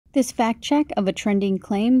This fact check of a trending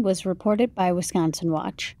claim was reported by Wisconsin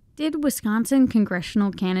Watch. Did Wisconsin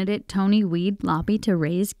congressional candidate Tony Weed lobby to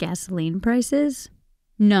raise gasoline prices?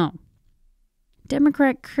 No.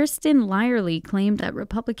 Democrat Kristen Lyerly claimed that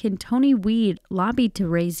Republican Tony Weed lobbied to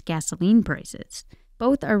raise gasoline prices.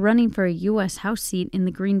 Both are running for a U.S. House seat in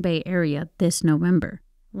the Green Bay area this November.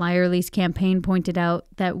 Lyerly's campaign pointed out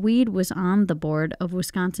that Weed was on the board of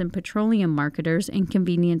Wisconsin Petroleum Marketers and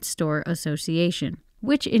Convenience Store Association,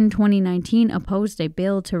 which in 2019 opposed a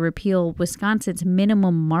bill to repeal Wisconsin's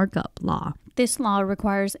minimum markup law. This law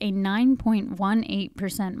requires a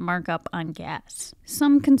 9.18% markup on gas.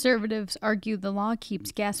 Some conservatives argue the law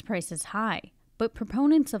keeps gas prices high, but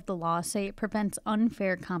proponents of the law say it prevents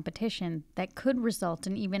unfair competition that could result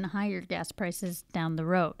in even higher gas prices down the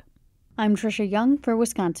road. I'm Trisha Young for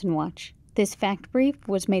Wisconsin Watch. This fact brief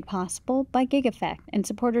was made possible by GigaFact and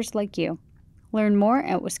supporters like you. Learn more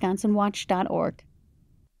at wisconsinwatch.org.